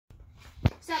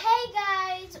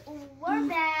we're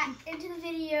back into the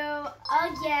video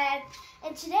again,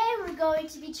 and today we're going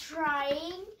to be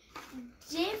trying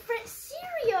different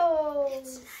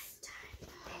cereals.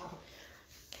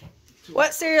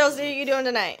 What cereals are you doing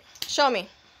tonight? Show me.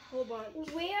 Hold on.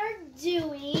 We're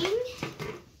doing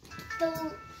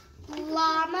the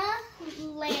Llama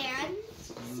Land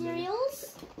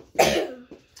cereals, and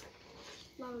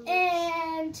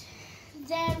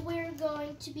then we're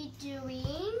going to be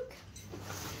doing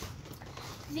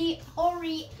the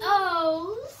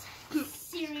Oreos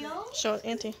cereal. Show it,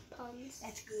 Auntie.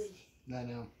 That's good. I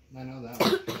know that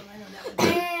one.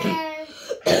 And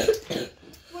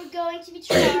we're going to be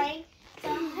trying the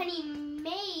Honey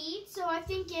Maid. So I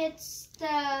think it's the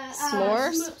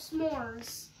S'mores?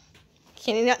 S'mores.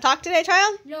 Can you not talk today,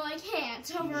 child? No, I can't.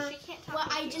 Over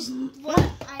what I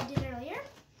did earlier.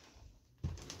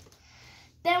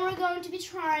 Then we're going to be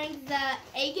trying the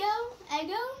Eggo.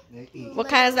 What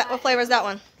kind is that? What flavor is that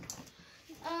one?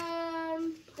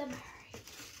 The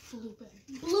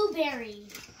blueberry.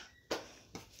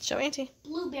 Show Auntie.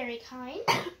 Blueberry kind.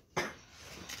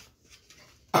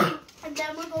 And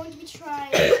then we're going to be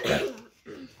trying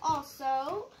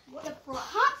also the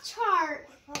Pop-Tart,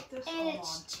 and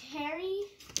it's cherry.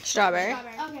 Strawberry.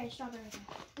 Okay, strawberry.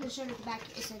 And the sugar at the back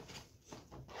is a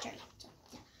cherry. So,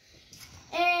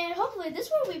 yeah. And hopefully this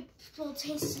one will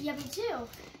taste yummy too.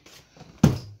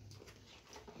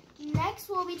 Next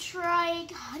we'll be trying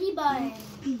Honey Bun.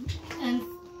 And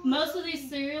most of these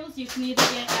cereals you can either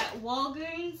get at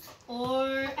Walgreens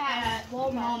or at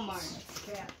Walmart.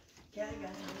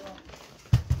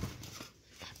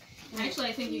 Actually,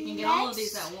 I think you can get all of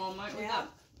these at Walmart. We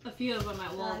got a few of them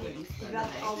at Walgreens.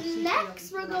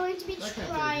 Next, we're going to be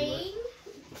trying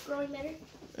Growing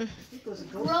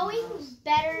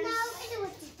Better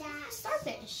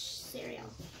Starfish cereal.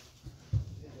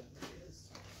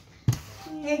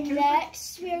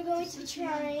 Next, we are going to be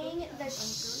trying the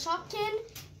Shopkin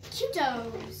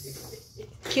Cutos.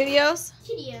 Cutios.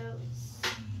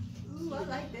 Ooh, I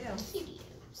like them.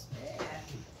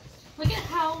 Look at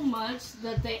how much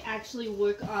that they actually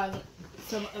work on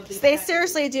some of these. They packages.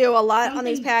 seriously do a lot on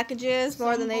these packages,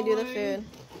 more than they do the food.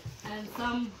 And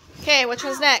some. Okay, which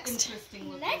one's next?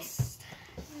 Interesting looking. Next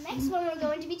one we're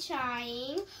going to be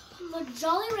trying the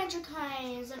Jolly Rancher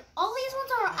kinds, and all these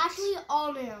ones are actually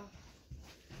all new.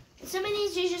 Some of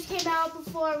these just came out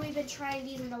before. We've been trying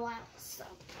these in a while, so.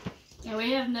 Yeah, we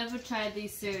have never tried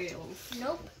these cereals.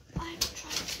 Nope. I haven't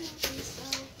tried two of these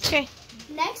though. Okay.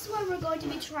 Next one we're going to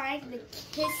be trying the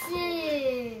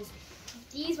Kisses.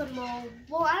 These one will.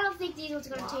 Well, I don't think these ones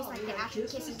are going to taste like the actual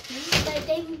Kisses, but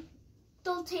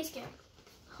they'll taste good.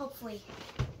 Hopefully.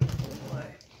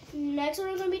 Next one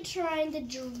we're going to be trying the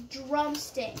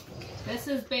Drumstick. This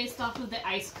is based off of the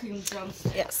ice cream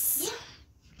drumstick. Yes. Yeah.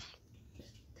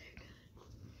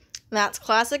 That's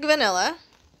classic vanilla.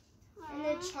 And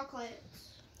then chocolate.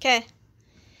 Okay.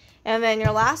 And then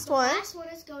your last one. The last one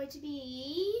is going to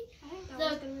be my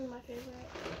favorite.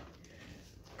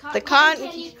 The Cotton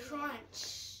Candy Crunch.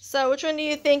 So which one do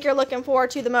you think you're looking forward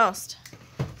to the most?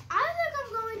 I think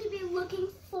I'm going to be looking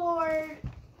forward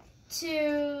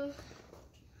to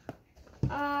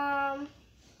I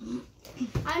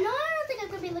don't think I'm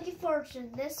going to be looking forward to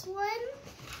this one.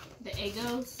 The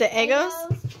Eggos. The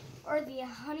Eggos? Or the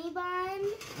Honey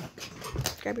Bun.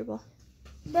 Grab your bowl.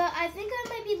 But I think I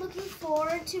might be looking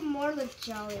forward to more the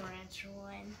Jolly Rancher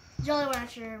one. Jolly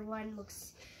Rancher one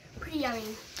looks pretty yummy.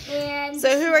 And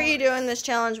so who are you doing this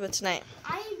challenge with tonight?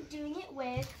 I'm doing it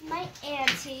with my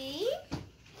auntie,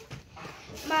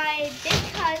 my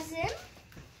big cousin.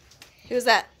 Who's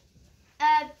that?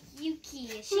 Yuki.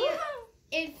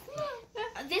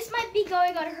 This might be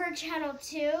going on her channel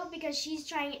too, because she's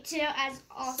trying it too as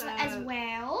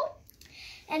well.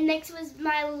 And next was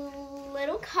my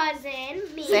little cousin,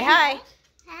 Mia. Say hi.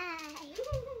 Hi.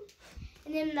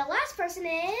 And then the last person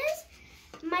is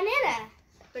my Nana.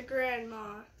 The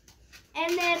grandma.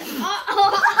 And then, I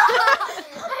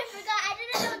forgot.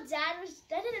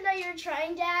 I didn't know you were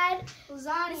trying, Dad.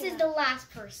 Lasagna. This is the last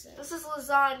person. This is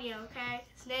Lasagna, okay?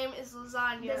 His name is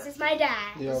Lasagna. This is my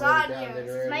dad. Lasagna.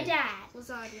 This is my dad.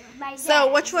 Lasagna. My dad.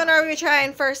 So which one are we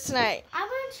trying first tonight? I'm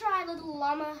going to try little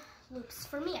llama loops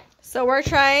for Mia. So we're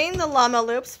trying the llama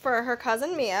loops for her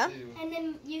cousin Mia. And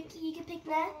then you can pick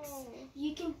next.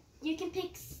 You can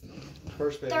pick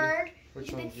First, baby. third. Which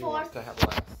you one pick do you want fourth. to have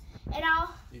last? And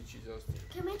I'll. You choose those two.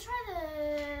 Can we try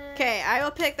the? Okay, I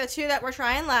will pick the two that we're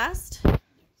trying last.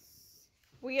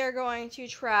 We are going to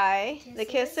try the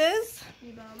Kisses.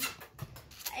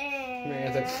 And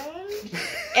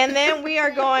then we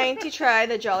are going to try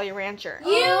the Jolly Rancher. You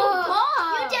did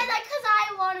that because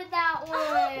I wanted that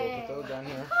one. We'll put those down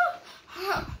here.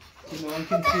 No one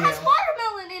can That see has him.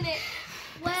 watermelon in it.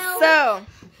 Well, So,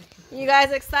 you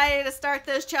guys excited to start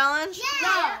this challenge?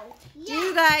 No. Do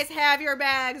you guys have your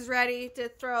bags ready to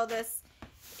throw this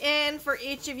in for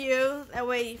each of you? That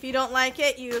way, if you don't like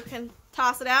it, you can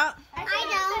toss it out. I don't.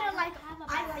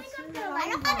 I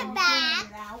don't have a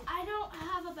bag. I don't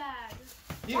have a bag.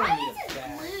 You don't need a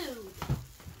bag Blue.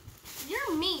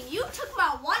 You're mean. You took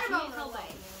my watermelon away.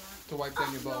 to wipe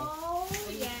down your bowl. Oh,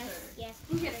 Yes.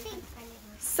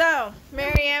 So,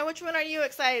 Marianne, which one are you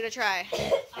excited to try?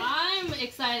 I'm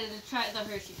excited to try the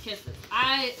Hershey Kisses.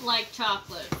 I like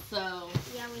chocolate, so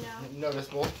Yeah, we know.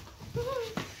 Noticeable.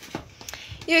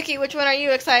 Yuki, which one are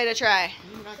you excited to try?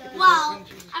 Well,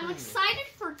 I'm excited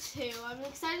for two. I'm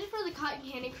excited for the Cotton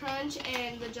Candy Crunch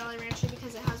and the Jolly Rancher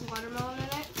because it has watermelon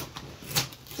in it.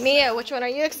 Mia, which one are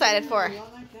you excited for?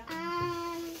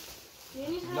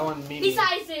 No one Mimi.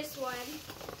 Besides this one.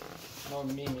 No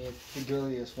one Mimi. It's the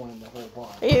girliest one in the whole bar.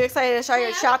 Are you excited to try your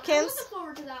I'm Shopkins? looking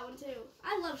forward to that one too.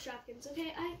 I love Shopkins,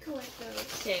 okay? I collect those.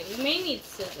 okay, we may need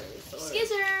scissors. Or...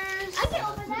 Skizzers! I can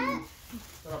open that.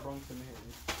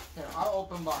 Here, I'll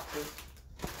open boxes.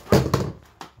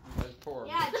 Just pour 'em.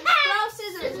 Yeah, just throw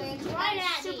scissors in. Right It's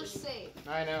at super me. safe.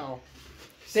 I know.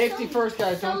 Safety first,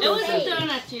 guys. Don't It throw wasn't scissors. thrown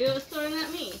at you, it was thrown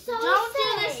at me. Don't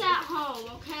do this at home,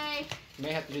 okay? You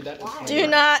may have to do that. This Do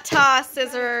not toss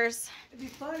scissors. It'd be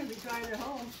fun if we tried it at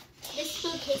home. This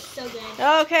food tastes so good.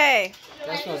 Okay.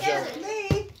 That's no joke.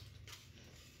 Me,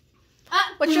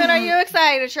 Which one are you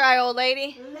excited to try, old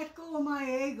lady? let go of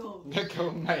my ego. Let go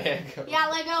of my ego. Yeah,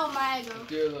 let go of my ego.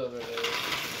 Do a little bit of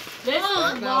it. This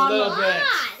is Now a little llama. bit.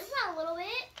 It's not a little bit.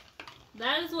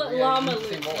 That is what Yeah, llama you can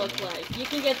see loops more. look like. You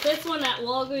can get this one at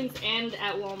Walgreens and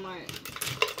at Walmart.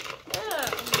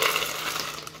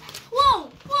 Whoa,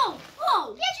 whoa,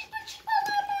 whoa! Yeah, she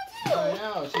put I llama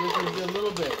know. She just needs to do a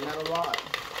little bit, not a lot.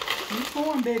 Keep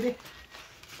going, baby.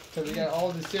 Because we got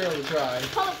all the cereal to try.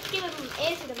 too. Give him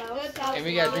answer the most. And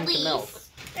we gotta drink the milk.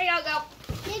 There you go.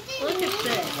 Look at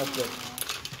this. That's it.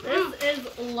 This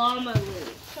is llama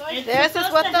loop. It's This is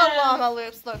supposed what to the have- llama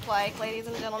loops look like, ladies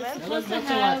and gentlemen. It supposed looks to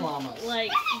nothing like have llamas.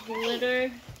 like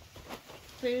glitter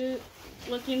fruit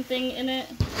looking thing in it.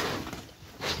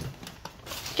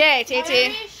 Okay, Very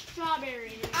TT.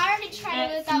 strawberry. I already tried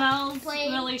it It without smells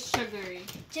plain really sugary.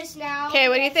 just now. Okay,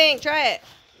 what do you think? Try it.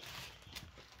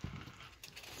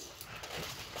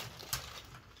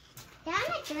 Can I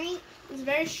have a drink? It's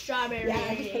very strawberry.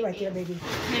 Yeah, just put it right there, baby.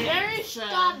 Very So,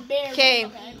 strawberry.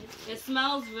 Okay. it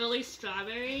smells really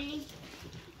strawberry.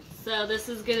 So this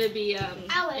is gonna be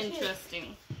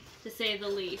interesting, to say the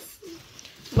least.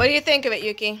 What do you think of it,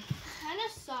 Yuki? Kind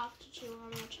of soft to chew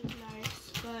on, which is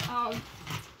nice. But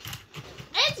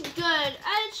it's good.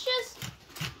 It's just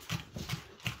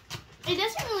it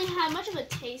doesn't really have much of a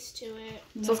taste to it.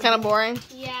 So it's kind of boring.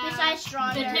 Yeah. Besides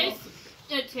strawberry.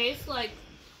 It tastes like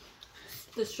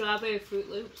the strawberry Fruit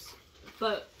Loops,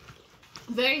 but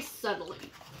very subtly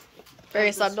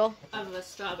Very subtle. of a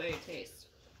strawberry taste.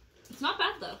 It's not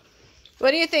bad though.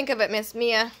 What do you think of it, Miss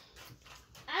Mia?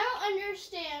 I don't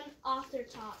understand author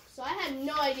talk, so I had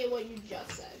no idea what you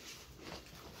just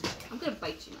said. I'm gonna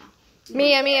bite you now.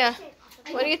 Mia,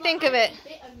 what do you think of it?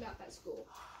 I'm not at school.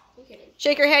 I'm kidding.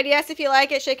 Shake your head yes if you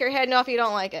like it. Shake your head no if you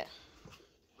don't like it.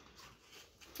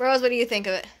 Rose, what do you think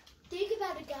of it? Think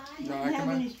about it, guys. It No, I doesn't have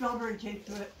can. any strawberry taste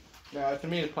to it. No, to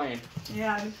me it's plain.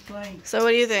 Yeah, it's plain. So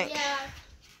what do you think? Yeah.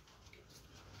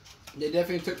 They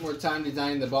definitely took more time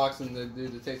designing the box than they do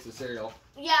to taste the cereal.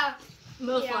 Yeah.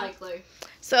 Most Yeah. likely.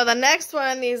 So the next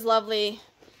one these lovely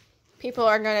people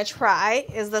are going to try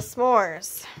is the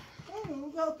s'mores. Oh,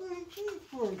 we got 3 cheese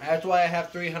for you. That's why I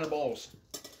have 300 bowls.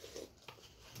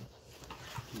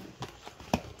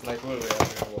 Like literally, I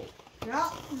have 300 bowls. Yeah.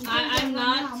 I'm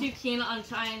not too keen on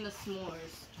trying the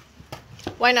s'mores.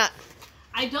 Why not?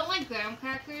 I don't like graham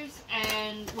crackers,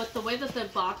 and with the way that the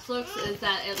box looks is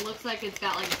that it looks like it's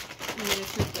got like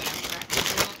miniature graham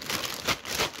crackers in it.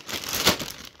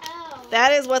 Oh.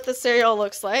 That is what the cereal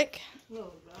looks like.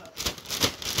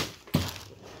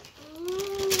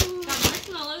 Got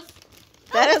marshmallows.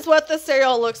 That is what the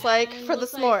cereal looks like And for the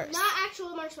looks like- s'mores. Not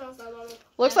actual marshmallows, though, Mama.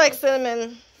 Looks like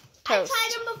cinnamon toast. I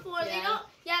tried them before. They Yeah. don't.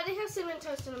 Yeah, they have cinnamon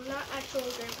toast in them, not actual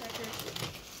graham crackers.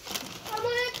 I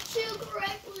want to chew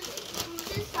correctly from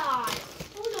this side.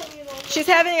 Hold on, you know. She's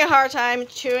having a hard time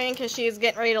chewing because she's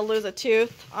getting ready to lose a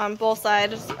tooth on both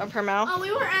sides of her mouth. Oh,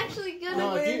 we were actually good.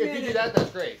 No, wait a if you do minute. that, that's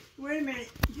great. Wait a minute.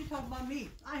 You talk about me.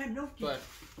 I have no teeth.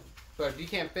 But if you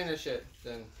can't finish it,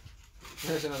 then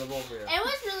there's another bowl for you. It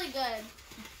was really good.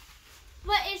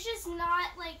 But it's just not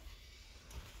like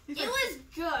It's it like- was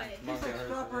good. it's like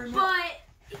strawberry milk.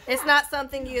 But It's not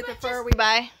something you prefer we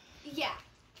buy. yeah.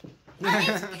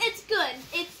 It's good.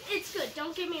 It's good.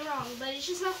 Don't get me wrong, but it's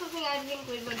just not something I think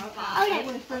we would buy. I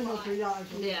wouldn't spend those $3.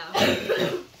 Yeah.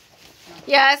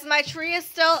 Yes, my tree is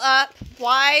still up.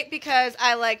 Why? Because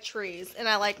I like trees and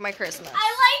I like my Christmas.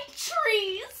 I like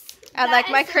trees. I That like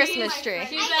my is me, Christmas my tree. friend.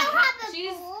 She's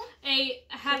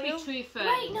a happy tree fan.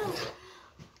 Wait, no.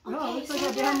 No, Okay, looks like so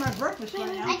I'm having my breakfast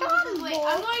right now. I don't have a Wait,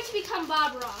 I'm going to become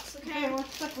Bob Ross, okay? Okay, what's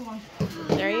the second one?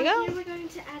 There you go. Here we're going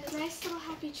to add a nice little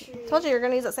happy tree. Told you you're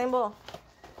gonna use that same bowl.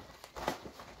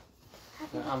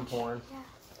 Happy I'm little pouring. tree, yeah.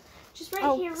 Just right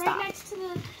Oh, here, stop. right next to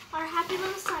our happy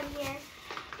little sun here.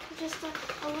 Just a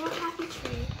little happy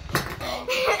tree.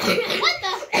 What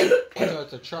the? So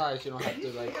it's a try, so you don't have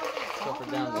to like suffer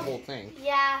down the whole thing.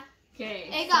 Yeah, Okay.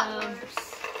 it got so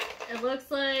worse. It looks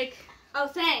like. Oh,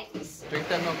 thanks. Drink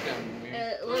that milk down. Mimi.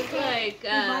 It looks like.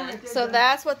 So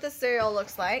that's what the cereal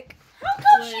looks like. How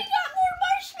come she Wait. got more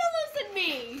marshmallows than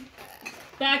me?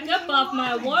 Back up off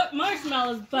my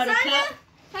marshmallows, Buttercup.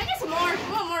 Can I get some more? I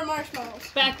want more marshmallows.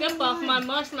 Back up off my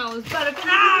marshmallows, Buttercup.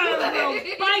 I'll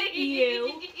bite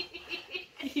you.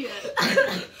 Yeah.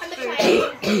 I'm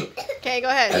excited. Okay, go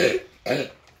ahead.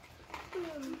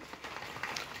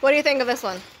 What do you think of this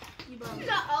one?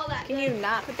 Not all that. Can you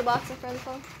not put the box in front of the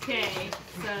phone? Okay,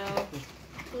 so.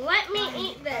 Let me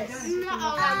eat this. Not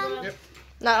all that good. Yep.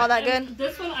 Not all that good?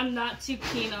 This one I'm not too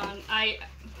keen on.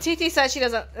 TT said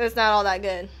it's not all that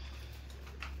good.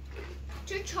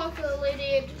 Your chocolate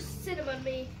lady and just cinnamon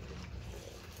me.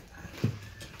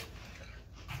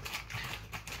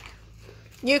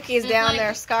 Yuki's It's down like-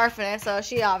 there scarfing it, so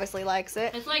she obviously likes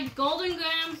it. It's like Golden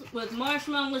Grams with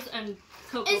marshmallows and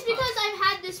Cocoa It's because Puffs. I've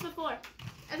had this before.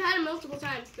 I've had it multiple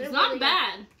times. They're It's not really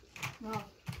bad, No,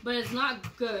 but it's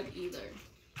not good either.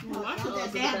 no, Marshmallows it's not are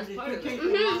that the bad, best but part it of tastes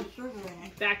it. like a lot of sugar in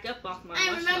it. Back up off my I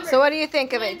marshmallows. remember. So what do you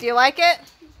think of it? Do you like it?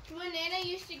 When Nana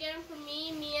used to get them for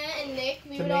me, Mia, and Nick,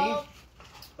 we To would me? all,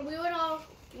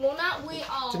 well, not we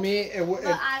all. To me, it But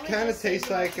I would kind of just say tastes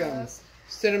like marshmallows.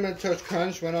 Cinnamon Toast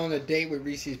Crunch went on a date with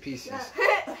Reese's Pieces.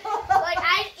 Like,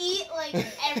 I'd eat, like,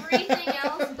 everything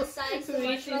else besides the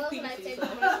Reese's marshmallows, and I'd Pieces. save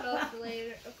the marshmallows for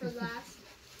later, for last.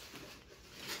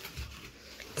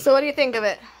 So what do you think of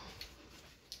it?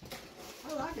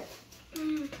 I like it.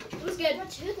 It was good.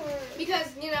 Because,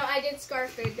 I did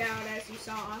scarf it down, as you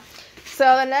saw. So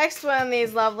the next one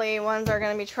these lovely ones are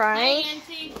going to be trying. Hey,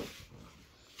 Auntie.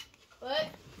 What?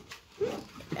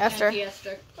 Esther. Auntie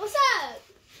Esther. What's up?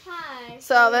 Hi.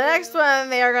 So the next one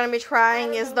they are going to be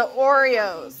trying is the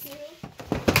Oreos.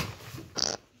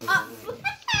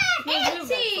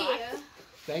 Auntie!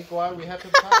 Thank God we have the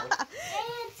power.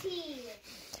 Auntie!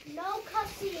 No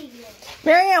cussing.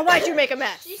 Marianne, why'd you make a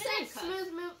mess? She said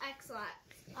smooth move excellent.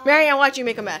 Marianne, why'd you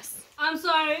make a mess? I'm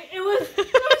sorry. It was just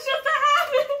a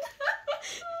habit.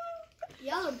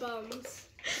 Y'all are bums.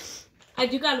 I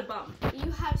do got a bum.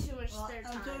 You have too much Well, spare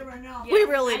I'll tell you time. right now. We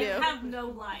really I do. have no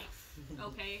life.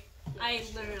 Okay? I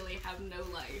literally have no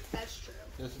life. That's true.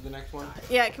 This is the next one.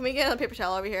 Yeah, can we get a paper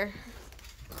towel over here?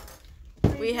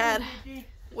 We had It's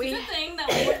a good thing that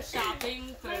we went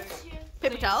shopping for paper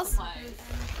cleaning towels. supplies.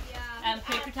 Yeah. And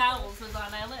paper towels was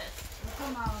on our list.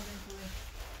 Come on, eventually.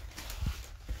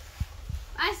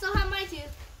 I still have my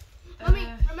tooth. Mommy,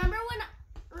 remember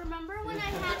when I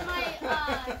had my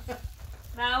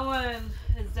That one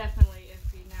is definitely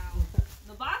iffy now.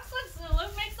 The box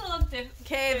makes it look different.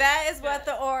 Okay, that is what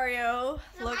the Oreo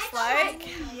looks like. I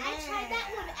tried that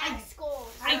one at school.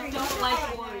 I don't like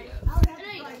Oreo. I would have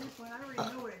to try this one. I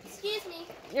already know what it is. Excuse me.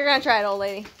 You're going to try it, old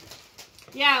lady.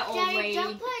 Yeah, old Daddy, lady.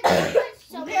 don't put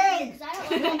so much Okay. because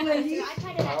I don't like it. I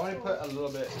tried it I at only school. put a little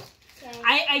bit. Okay.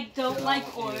 I don't like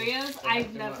Oreos.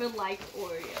 I've never liked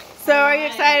Oreos. So are you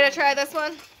excited to try this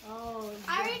one? Oh,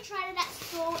 I already tried it at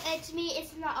school, and to me,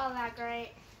 it's not all that great.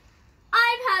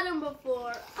 I've had them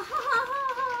before.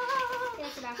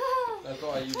 That's enough. That's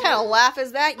all I use. What kind of laugh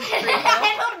is that, you freako?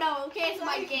 I don't know. Okay, it's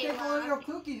my Take game. Oreo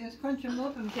cookies and crunch them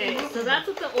up and Okay, so that's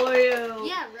what the Oreo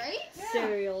Yeah, right?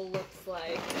 cereal looks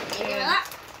like. Yeah.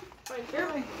 And, Right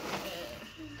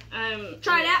here.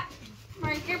 try that.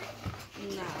 Right here.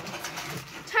 No.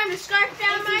 Time to scarf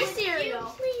down my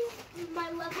cereal. Please, my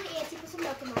lovely auntie, put some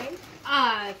milk in mine.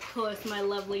 Of course, my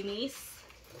lovely niece.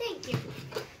 Thank you.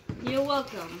 You're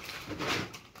welcome.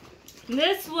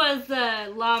 This was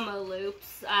the llama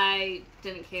loops. I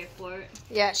didn't care for it.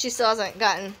 Yeah, she still hasn't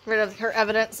gotten rid of her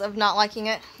evidence of not liking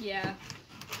it. Yeah.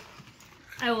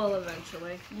 I will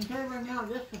eventually. And here right now,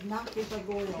 this does not taste like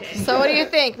Oreo. Okay. So what do you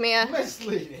think, Mia?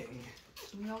 Misleading.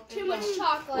 No, Too much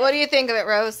chocolate. What do you think of it,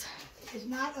 Rose? It's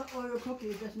not an Oreo cookie.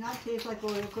 It does not taste like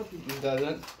Oreo cookie. It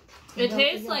doesn't. It No,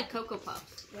 tastes yeah. like Cocoa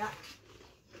Puffs. Yeah.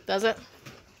 Does it?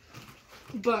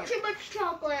 Burnt. Too much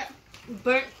chocolate.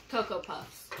 burnt Cocoa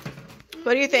Puffs.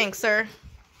 What do you think, sir?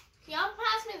 Can y'all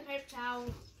pass me the paper towel?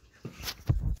 I'm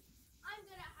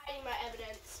good at hiding my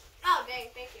evidence. Oh, dang,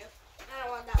 thank you. I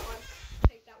don't want that one.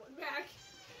 Take that one back.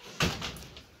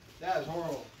 That is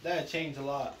horrible. That changed a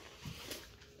lot.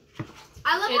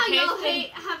 I love It how y'all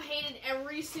tasted- have hated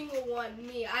every single one.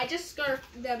 Me, I just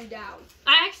scarfed them down.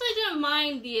 I actually didn't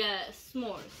mind the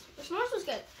s'mores. The s'mores was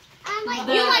good.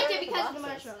 The- You liked it because of the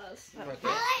marshmallows. Right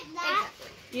there.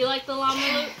 You like the llama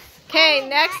loop? Okay,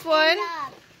 next one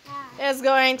is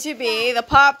going to be the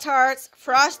Pop-Tarts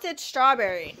Frosted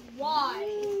Strawberry. Why?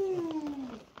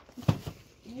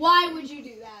 Why would you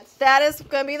do that? That is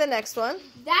going to be the next one.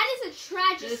 That is a This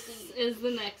tragedy. is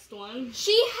the next one.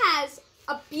 She has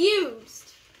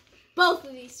abused both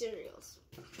of these cereals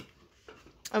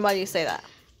And why do you say that?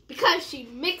 because she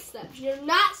mixed them. You're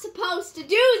not supposed to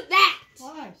do that.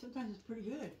 Why? Sometimes it's pretty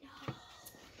good.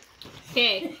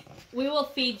 Okay, we will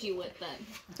feed you with them.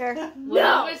 Here.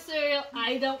 Whatever cereal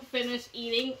I don't finish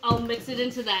eating, I'll mix it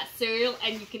into that cereal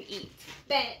and you can eat.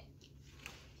 Bet.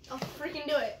 I'll freaking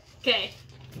do it. Okay.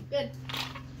 Good.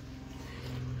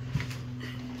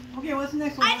 Okay, what's the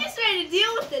next one? I just ready to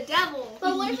deal with the devil.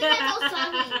 But what if it gets all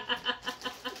soggy?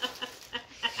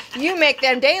 You make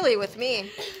them daily with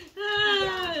me.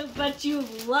 But you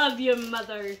love your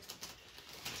mother.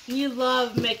 You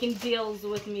love making deals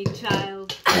with me,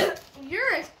 child.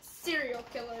 You're a serial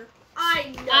killer.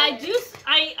 I know. I it. do.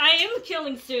 I am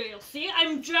killing cereal. See,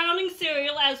 I'm drowning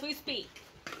cereal as we speak.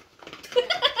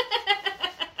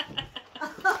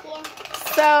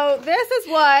 So this is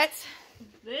what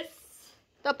This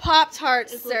the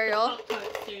Pop-Tarts is cereal what the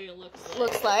Pop-Tart cereal looks like.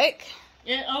 looks like.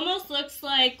 It almost looks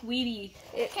like Wheaties.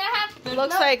 Can I have? It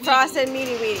looks like Frosted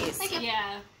Meaty Wheaties. Thank you.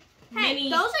 Yeah. Hey, Mini,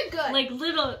 those are good. like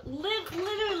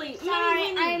literally.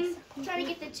 Sorry, mini I'm trying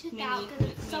to get the tooth Mini out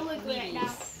because it's so Wheaties. ugly right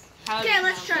now. How Okay, do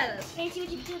let's you know? try this. Can you see what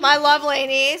you do? My love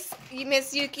ladies,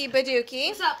 Miss Yuki Baduki.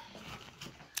 What's up?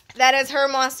 That is her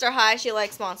Monster High. She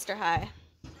likes Monster High.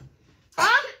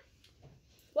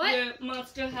 What? Your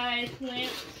Monster High plant.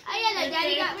 Oh yeah, that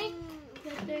daddy got me.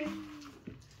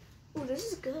 Ooh,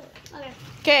 this is good. Okay.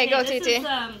 Okay, go this TT.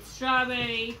 is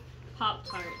strawberry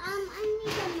Pop-Tart. I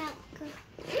need a milk.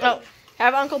 Oh,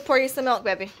 have Uncle pour you some milk,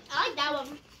 baby. I like that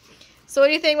one. So what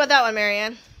do you think about that one,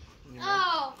 Marianne?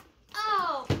 Oh,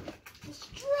 the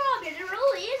strawberry. There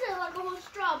really isn't like a whole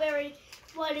strawberry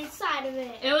one inside of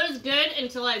it. It was good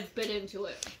until I bit into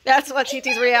it. That's what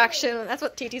TT's reaction. That's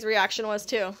what TT's reaction was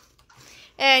too.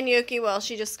 And Yuki, well,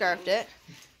 she just scarfed it.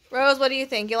 Rose, what do you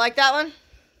think? You like that one?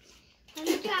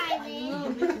 I'm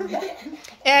trying.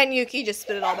 And Yuki just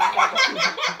spit it all back out.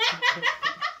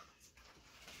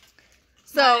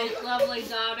 So, My lovely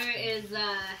daughter is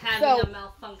having So, a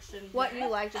malfunction. what you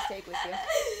like, just take with you.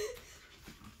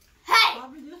 Hey,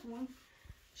 Probably this one.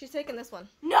 She's taking this one.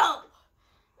 no.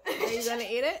 Are you gonna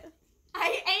eat it? I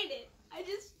ate it. I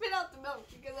just spit out the milk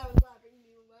because I was laughing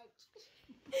too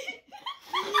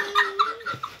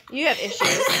much. You have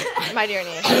issues, my dear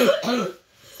niece.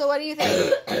 So what do you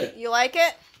think? You like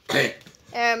it?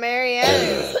 And Marianne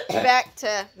is back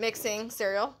to mixing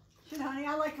cereal. Shit, honey,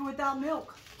 I like it without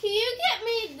milk. Can you get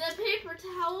me the paper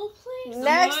towel, please?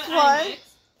 Next more I one. mix-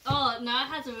 Oh, now it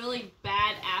has a really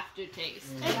bad aftertaste.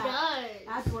 It does.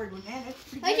 Afterward, man, it's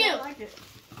pretty Thank good. you. I like it.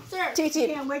 Sir.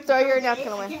 TT, Can't wait to throw try your the napkin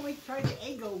egg- away. I can't wait to try the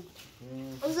Eggo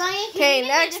Okay,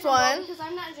 next one. Because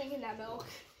I'm not drinking that milk.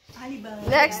 honey bun.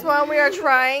 Next one we are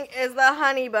trying is the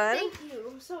honey bun. Thank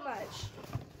you so much.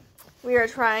 We are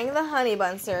trying the honey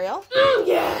bun cereal.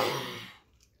 Yeah.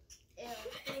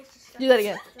 Do that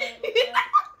again. Does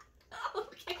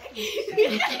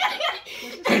it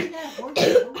say that?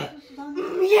 Hostess is on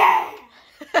there? Yeah.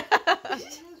 It does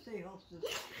say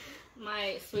hostess.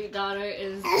 My sweet daughter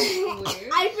is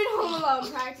weird. I've been home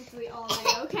alone practically all day.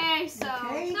 Okay, so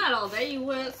Okay. Not all day. You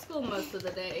were at school most of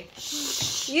the day.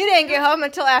 You didn't get home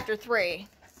until after 3.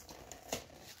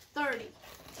 30.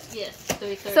 Yes,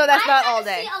 3:30. So that's not all I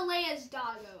day. had to see Alea's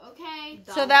doggo. Okay.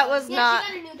 So that was Yeah, not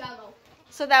she got a new doggo.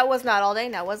 so that was not all day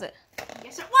now, was it?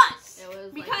 Yes, it was. It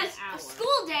was Because like an hour. a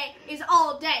school day is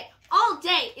all day. All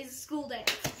day is a school day.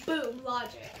 Boom,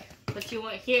 logic. But you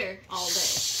weren't here all day.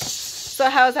 So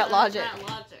how is that How is logic? that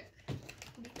logic?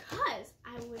 Because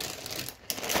I was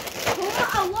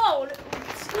home alone.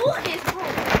 School is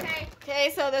home, okay?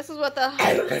 Okay, so this is what the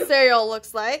cereal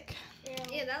looks like.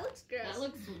 Yeah, that looks gross. That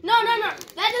looks No.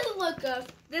 That doesn't look gross.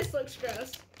 This looks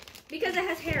gross. Because it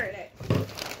has hair in it.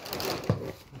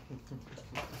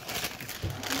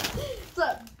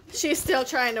 Look. She's still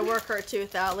trying to work her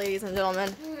tooth out, ladies and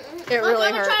gentlemen. It really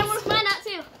I'm gonna try and hurts. work mine out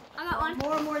too. I got one.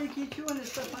 More and more you keep chewing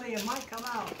this stuff, honey, it might come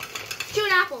out. Chew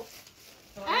an apple.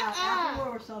 So, back door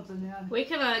or something, yeah. We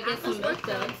can get some milk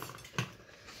duds.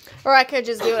 Or I could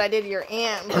just do what I did to your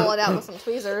aunt and pull it out with some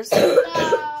tweezers.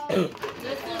 No. This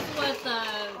is with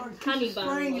Or honey keep bun.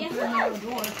 spraying and put it on the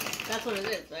door. That's what it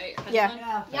is, right? Honey Yeah. bun?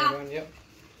 Yeah. Yeah. Everyone, yep.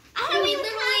 We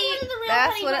literally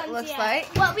That's what it looks like.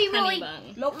 What we Honey really, bun.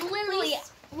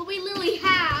 what we literally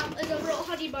have is a real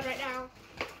honey bun right now.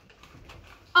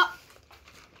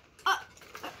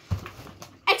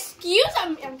 Excuse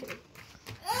me, I'm kidding.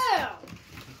 Ew.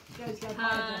 You guys gotta buy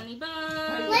that. Honey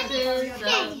bun. Let me This is,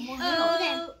 see.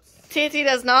 oh. Titi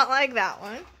does not like that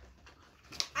one.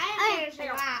 I'm finishing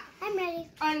that. I'm ready.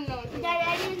 I know. Daddy,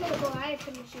 I didn't know the I'm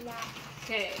finishing that.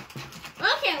 Okay.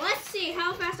 Okay, let's see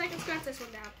how fast I can scratch this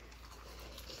one down.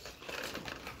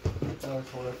 That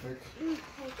looks horrific.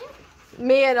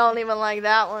 Mia don't even like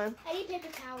that one. I need paper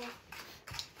towel.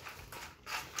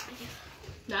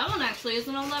 That one actually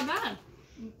isn't all that bad.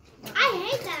 I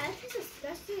hate that. That's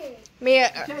disgusting.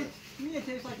 Mia, It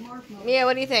tastes like marshmallow. Mia,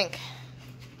 what do you think?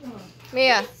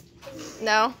 Mia,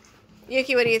 no.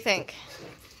 Yuki, what do you think?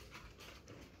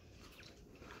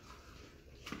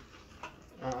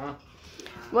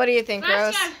 What do you think, Rose?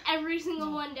 Let's get every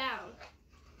single one down.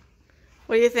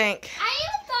 What do you think? I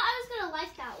even thought I was gonna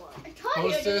like that one. I told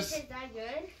you it didn't Hostess. taste that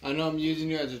good. I know I'm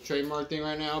using it as a trademark thing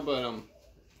right now, but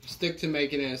stick to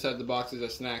making it inside the boxes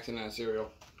of snacks and not cereal.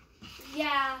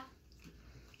 Yeah.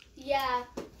 Yeah.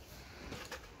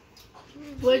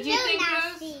 What'd you think,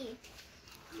 Rose?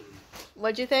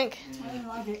 What'd you think? I didn't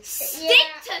like it. Stick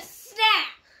to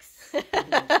snacks.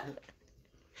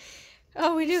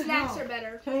 Oh, we do. Snacks are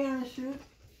better. Tell you on the shoot.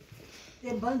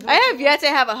 The buns I have yet to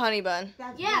have a honey bun.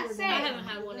 That's Yeah, weird. same. I haven't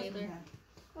had one either.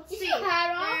 Let's see. You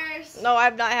had one? No,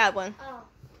 I've not had one. Oh.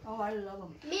 Oh, I love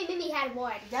them. Me and Mimi had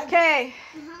one. Okay,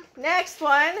 next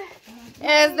one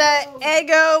is the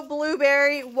Eggo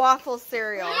Blueberry Waffle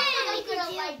Cereal. I think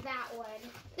you'll like that one.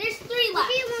 There's 3 left. What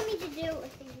do you want me to do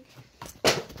with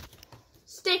these?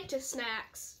 Stick to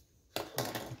snacks.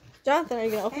 Jonathan, are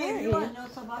you going to open Hey, it? you Or want to know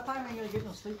something? I probably ain't gonna get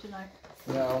no sleep tonight.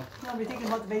 No. I'll be thinking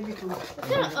about the baby food. It's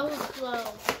gonna overflow.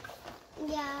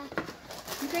 Yeah.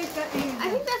 You guys got any I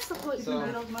think that's the point. So-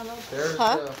 pills, my love? There's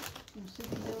Huh? Some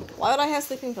sleeping pills? Why would I have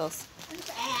sleeping pills?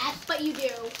 But you do.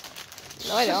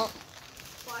 No, I don't.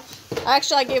 Watch.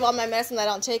 Actually, I gave all my medicine that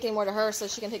I don't take anymore to her so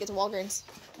she can take it to Walgreens.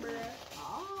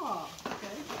 Oh, okay.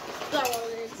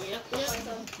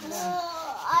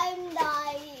 I'm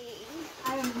dying.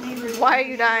 I am neither. Why are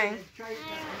you dying? Drive me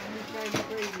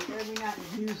crazy. Every night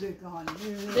with music on.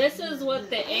 This is what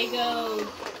the Eggo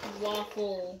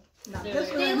waffle Now, cereal. this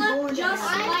one They I'm look going to just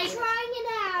have. like trying it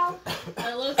out.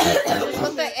 It looks like This is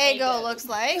what the Eggo looks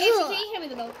like. Can you hand me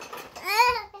the milk?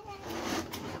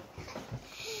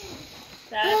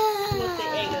 That's what the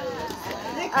Eggo looks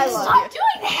like. I love Stop you.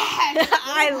 doing that.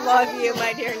 I love you,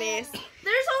 my dear niece.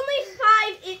 There's only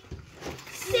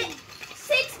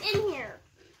 6 in here.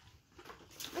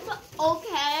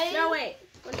 Okay. No, wait.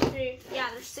 1, 2, 3. Yeah,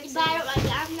 there's 6. But I don't like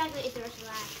it. I'm not gonna eat the rest of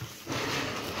that.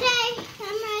 Okay,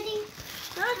 I'm ready.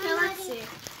 Okay, let's see.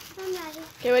 I'm ready.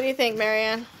 Okay, what do you think,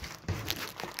 Marianne?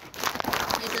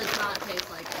 It does not taste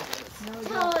like Eggos. No,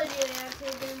 Told no, you that.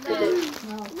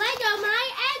 no. Lego, my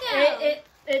Eggo.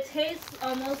 It tastes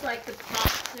almost like the Pop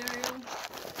cereal.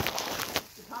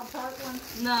 The Pop Tart one?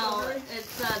 No,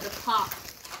 it's the Pop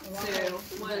cereal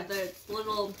where there's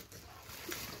little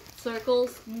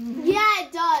circles. Yeah,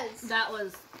 it does. That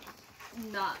was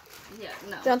not. Yeah,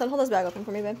 no. Jonathan, hold this bag open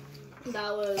for me, babe.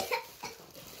 That was.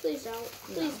 Please don't.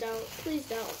 Please don't. Please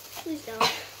don't. Please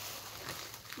don't.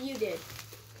 You did.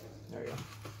 There you go.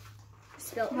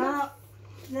 Spilt. No,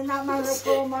 they're not my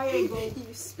little my ego.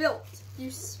 You spilt. You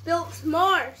spilt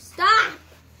more. Stop.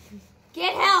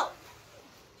 Get help.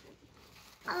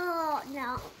 Oh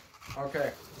no.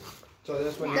 Okay. So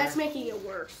this one That's here, making it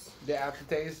worse. the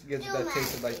aftertaste gives it that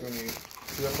taste of like when you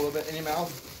chew up a little bit in your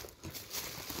mouth.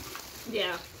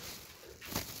 Yeah.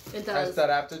 It That's does. that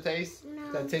aftertaste.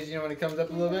 No. That taste, you know, when it comes up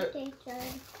a little bit.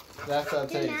 That's that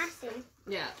taste.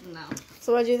 Yeah, no.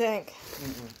 So what do you think?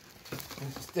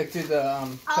 Stick to the All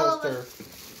of toaster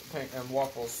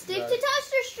waffles. Stick to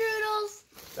toaster strudels.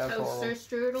 That's horrible.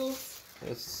 Toaster strudels.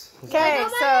 Okay,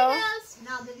 so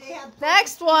Now, did they have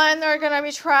next one they're going to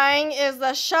be trying is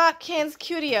the Shopkins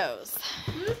Cutios.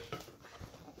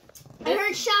 I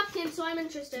heard Shopkins, so I'm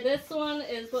interested. This one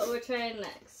is what we're trying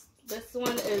next. This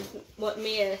one is what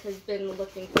Mia has been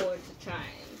looking forward to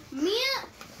trying.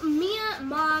 Mia,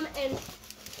 Mom, and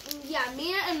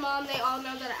Mia and Mom, they all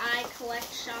know that I collect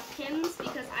Shopkins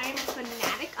because I am a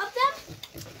fanatic of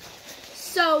them.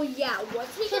 So yeah,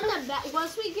 once we get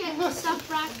the stuff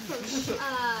back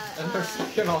from And they're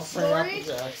sticking off storage,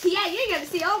 Jacks. yeah, you're gonna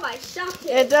see all my shopping.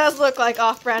 It does look like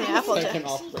off-brand Apple Sticking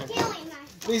Jacks. off brand.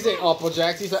 These ain't Apple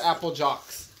Jacks. These are Apple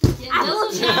Jocks. Yeah,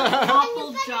 those have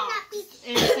Apple Jocks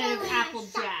instead of Apple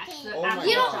Jacks. They're Oh my Apple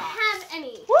You don't God. have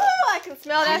any. Woo! I can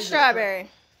smell that Jesus strawberry.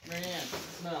 Marianne,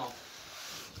 smell.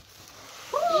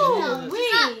 Ooh, Yeah.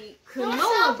 wee!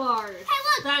 Granola bars. Hey,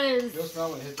 look, That is. You'll smell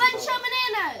when it hits Bunch the of bowl.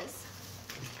 bananas.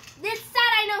 This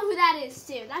side I know who that is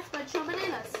too. That's Bunch of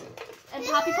Bananas and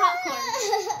Poppy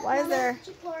Popcorn. Why is there?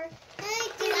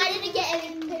 I didn't get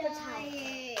any paper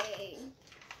towel.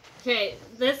 Okay,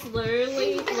 this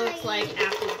literally looks like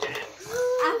Apple Jacks.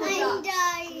 Apple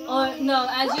Jocks. Or no,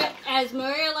 as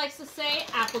Maria likes to say,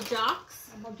 Apple Jocks.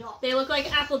 They look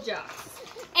like Apple Jocks.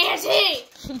 Auntie,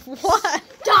 What?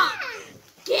 stop.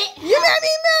 Get You made me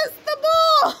miss the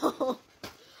ball!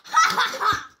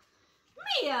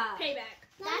 Mia. payback.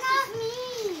 That's not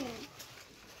me.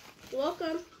 You're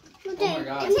welcome. Oh my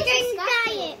God. It's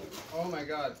disgusting. Oh my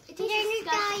God. It's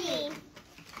disgusting.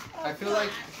 I feel like.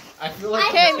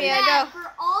 Okay, Mia, go.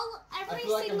 For every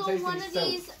feel like I'm single tasting one of soap.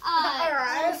 these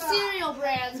cereal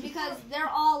brands because they're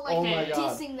all like Oh my God.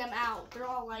 dissing them out. They're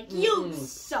all like, you Mm-mm.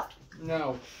 suck.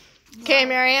 No. Okay,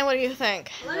 Marianne, what do you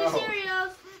think? Let me No.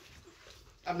 Cheerios.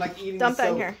 I'm like eating Dump that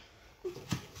in soap. here.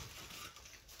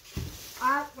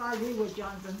 I agree with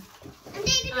Jonathan.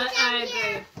 I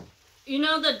agree. You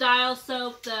know the dial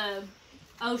soap, the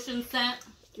ocean scent?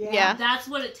 Yeah. That's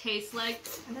what it tastes like,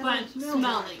 And that's but what it smells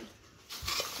smelling.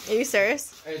 Are you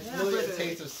serious? It's Yeah, really a literally.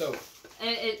 taste of soap.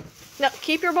 It No,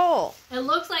 keep your bowl.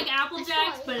 looks like Apple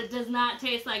Jacks, but it does not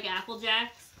taste like Apple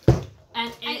Jacks.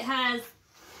 And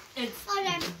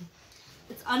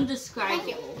it's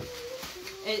undescribable.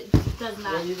 It does What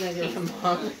not do you think of taste. your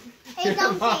mom? It Your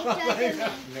don't mom taste like like, it.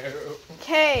 no.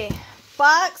 Okay,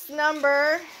 box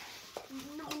number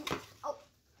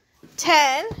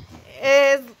 10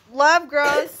 is Love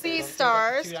Grown Sea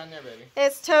Stars. Two down there, baby.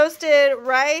 It's toasted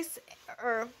rice,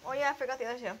 oh yeah, I forgot the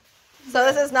other two. So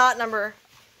this is not number,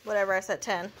 whatever I said,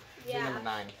 10. Yeah. Number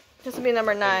 9. This would be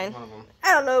number 9. One of them.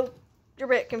 I don't know, you're a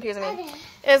bit confusing me.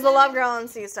 Is the Love Grown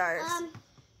Sea Stars.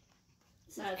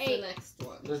 That's the 8. next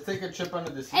one. Let's take a trip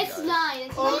under the sea. It's guys. 9.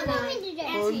 It's number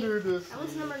 9. Under the That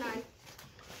one's number 9.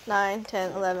 9,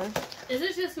 10, 11. Is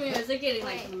it just me or is it getting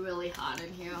like really hot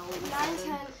in here all of a 9,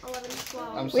 sudden? 10, 11,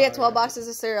 12. I'm We have sorry. 12 boxes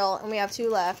of cereal, and we have 2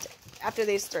 left after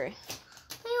these 3.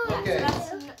 Okay.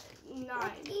 That's 9,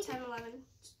 10, 11.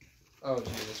 Oh,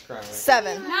 Jesus Christ.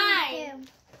 7. 9.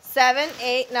 7,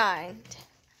 8, 9.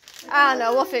 I don't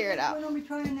know, we'll figure it out. What are we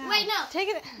trying now? Wait, no. Take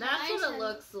it, That's what it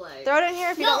looks like. throw it in here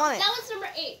if you No, don't want it. that one's number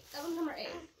 8. That one's number 8.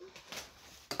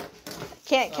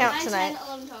 Can't count 9, tonight. 10,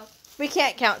 11, 12. We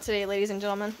can't count today, ladies and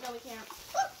gentlemen. No, we can't.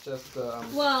 Just,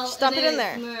 Well, Just dump it in is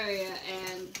there. Maria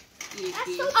and Yuki.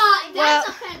 That's Well-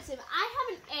 offensive. I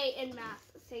have an A in math.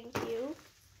 Thank you.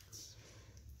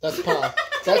 that's Paul.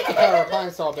 That's the power of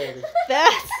pine saw, baby.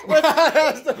 That's what,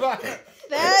 That's the power.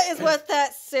 that is what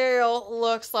that cereal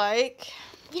looks like.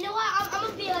 You know what? I'm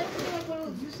gonna be like one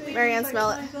of Did you say Marianne, it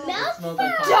smell it. tastes like Mouth Smells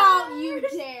like pine. Don't you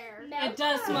dare. It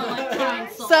does smell like pine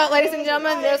salt. So, ladies and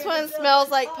gentlemen, this one smells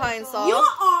like pine salt. You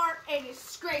are a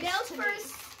disgrace. to me.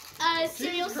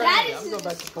 Cereal Jesus set. That Christ, is I'm a going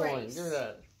back to corn. disgrace. Give me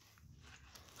that.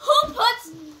 Who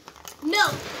puts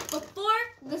milk before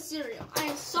the cereal? I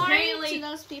am sorry Haley, to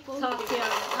those people who Talk do to you.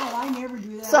 Oh, I never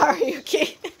do that. Sorry,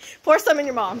 Yuki. Pour some in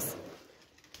your mom's.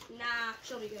 Nah,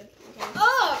 she'll be good. Okay.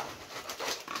 Oh!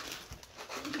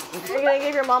 You're gonna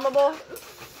give your mom a bowl?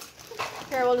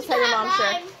 Here, we'll just have your mom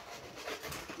share.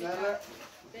 There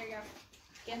you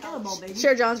go. Another bowl, baby.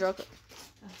 Share John's real quick.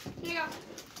 Here you go.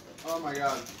 Oh my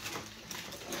God.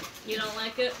 You don't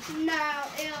like it? No,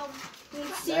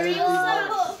 Cereal.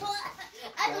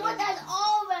 I want that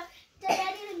all the. Dad,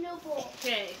 I need a new bowl.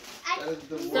 Okay. That is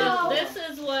the So worst. this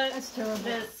is what That's terrible.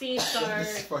 the Sea Star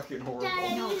This is fucking horrible. Dad, I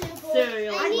need a new bowl.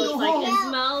 cereal I need looks like. It milk.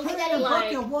 smells Put it in a like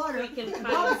bucket of water. freaking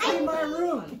Pop pine it in salt. my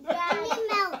room. Dad, I need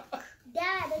milk.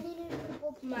 Dad, I need a new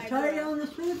bowl. My Try it guy. on the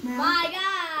street, man. My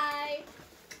guy.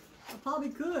 I probably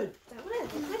could. Is that what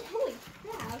it is? Holy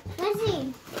crap.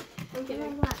 Lizzie. I'm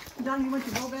kidding. Don, you want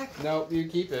your bowl back? No, you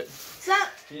keep it. So,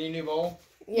 Do you need a new bowl?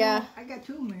 Yeah, I got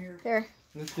 2 of them here. here.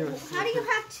 Let's do it. how do you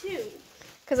have 2?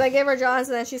 Because I gave her John's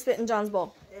and then she spit in John's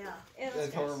bowl. Yeah.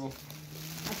 That's horrible.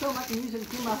 I told him I can use it to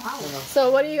clean my house.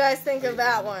 So what do you guys think of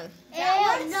that one?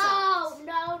 That Ew, one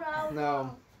no.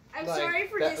 No. I'm Like, sorry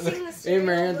for that- dissing the Hey, cereal.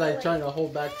 Marianne's like really. trying to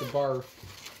hold back the barf.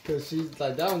 Because she's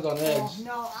like, that one's on edge. Oh,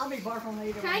 no, I'll be barfing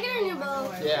later. Can I get a new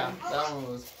bowl? Yeah, that one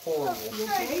was horrible. You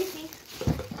okay?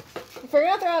 If we're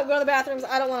gonna throw out, go to the bathrooms,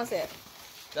 I don't want to see it.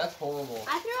 That's horrible.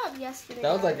 I threw up yesterday.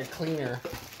 That was like a cleaner.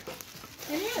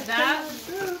 It is. That- It's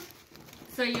food.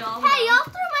 So y'all know Hey, y'all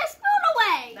threw my spoon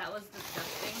away. that was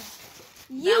disgusting.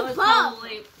 You that was both.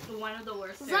 probably one of the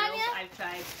worst cereals Lasagna? I've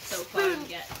tried so far to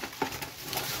get.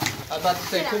 I was about to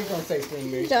say, please don't say spoon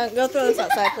me. Don't go throw this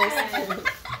outside, please.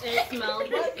 And it smelled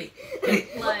like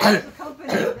The company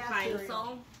of that pine cereal.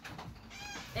 sol.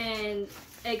 And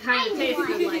it kind of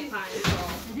tasted like pine sol.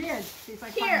 It is. It's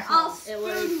like Here, pine I'll salt. It spoon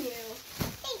was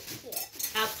you.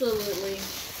 absolutely,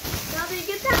 Now do you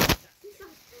get that?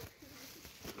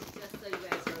 just so you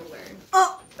guys are aware.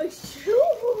 Oh,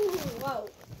 whoa!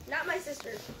 Not my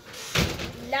sister.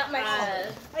 Not my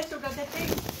sister. I still got that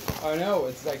taste. I know,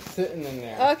 it's like sitting in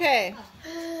there. Okay.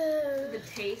 The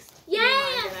taste. Yeah.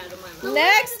 did not get out of my mouth.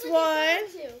 Next one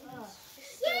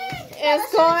is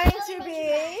going to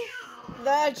be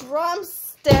the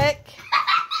drumstick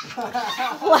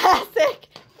classic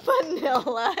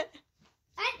vanilla.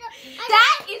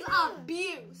 That is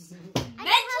abuse.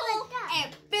 Mental and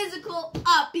physical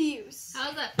abuse. How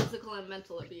is that physical and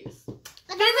mental abuse?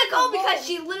 Physical because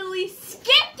she literally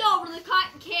skipped over the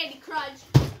cotton candy crunch.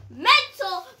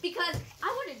 Mental because I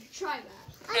wanted to try that.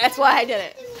 That's why I did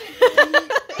it.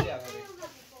 Yeah,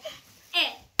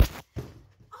 Eh.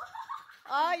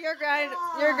 Oh, you're grounded.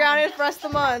 You're grounded for the rest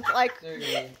of the month, there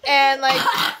you go. and like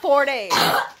 4 days.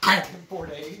 4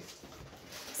 days.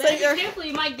 So But you're. careful,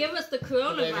 you might give us the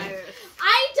coronavirus.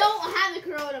 I don't have the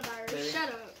coronavirus. Baby. Shut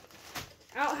up.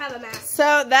 I don't have a mask.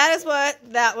 So that is what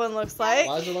that one looks like.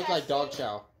 Why does it look like dog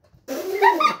chow? Hey,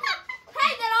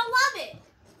 then I'll love it.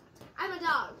 I'm a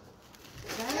dog.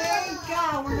 Thank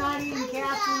God we're not eating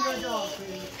cat food or dog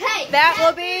food. Hey, That will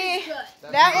cat be food is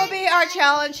good. that will be our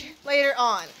challenge later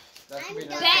on. That should be I'm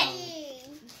nice.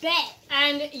 dying. Bet.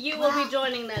 And you will be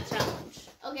joining that challenge.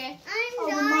 Okay. I'm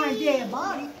Over my dying. dead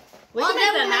body. We Well, can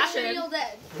then make we'll that make sure happen. you're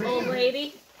dead. Old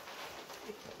lady.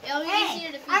 It'll be Hey,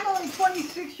 easier to feed. I'm only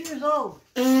 26 years old.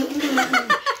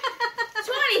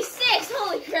 26.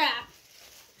 Holy crap.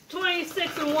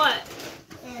 26 and what?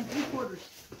 And 3/4.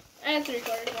 And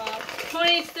 3/4. Wow.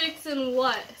 26 and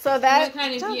what? So that. What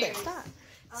kind of Stop years? it, stop.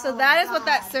 So that is what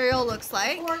that cereal looks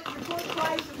like. Before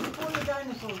Christ and before the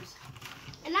dinosaurs.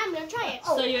 And I'm gonna try it.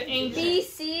 So you're ancient.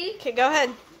 BC Okay, go ahead.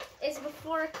 is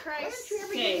before Christ.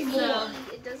 Okay, so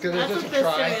It Good. doesn't. that's Just what a this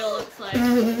try. cereal looks like.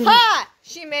 Ha!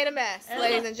 She made a mess, It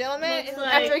ladies looks- and gentlemen. looks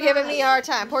like- After giving me a hard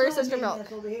time, pour your sister milk.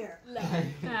 That's over here. I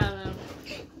don't know.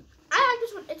 I like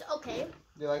this one. It's okay.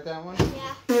 Do you like that one?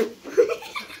 Yeah.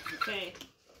 Okay.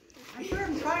 I'm sure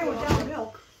I'm trying without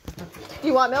milk.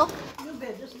 You want milk? A little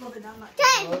bit, just a little bit, not much.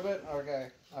 A little bit? Okay.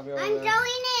 I'll be over I'm there.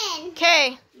 going in.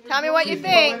 Okay, tell me what you She's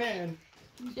think. going in.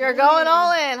 You're going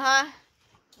all in, huh?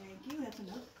 Thank you, that's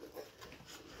enough.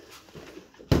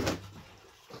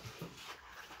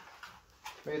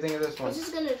 What do you think of this one? This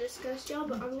is gonna disgust y'all,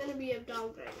 but I'm gonna be a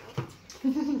dog right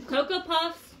now. Cocoa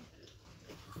Puffs.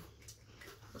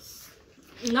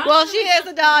 Not Well, she is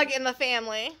a dog in the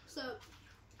family. So,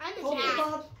 I'm a Cocoa cat.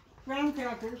 Puffs, graham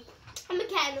crackers. I'm a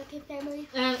cat in the kid family.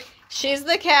 And She's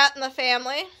the cat in the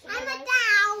family. I'm a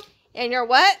cow. And you're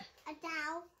what? A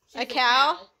cow. A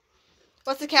cow?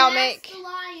 What's the cow That's make? the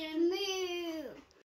lion.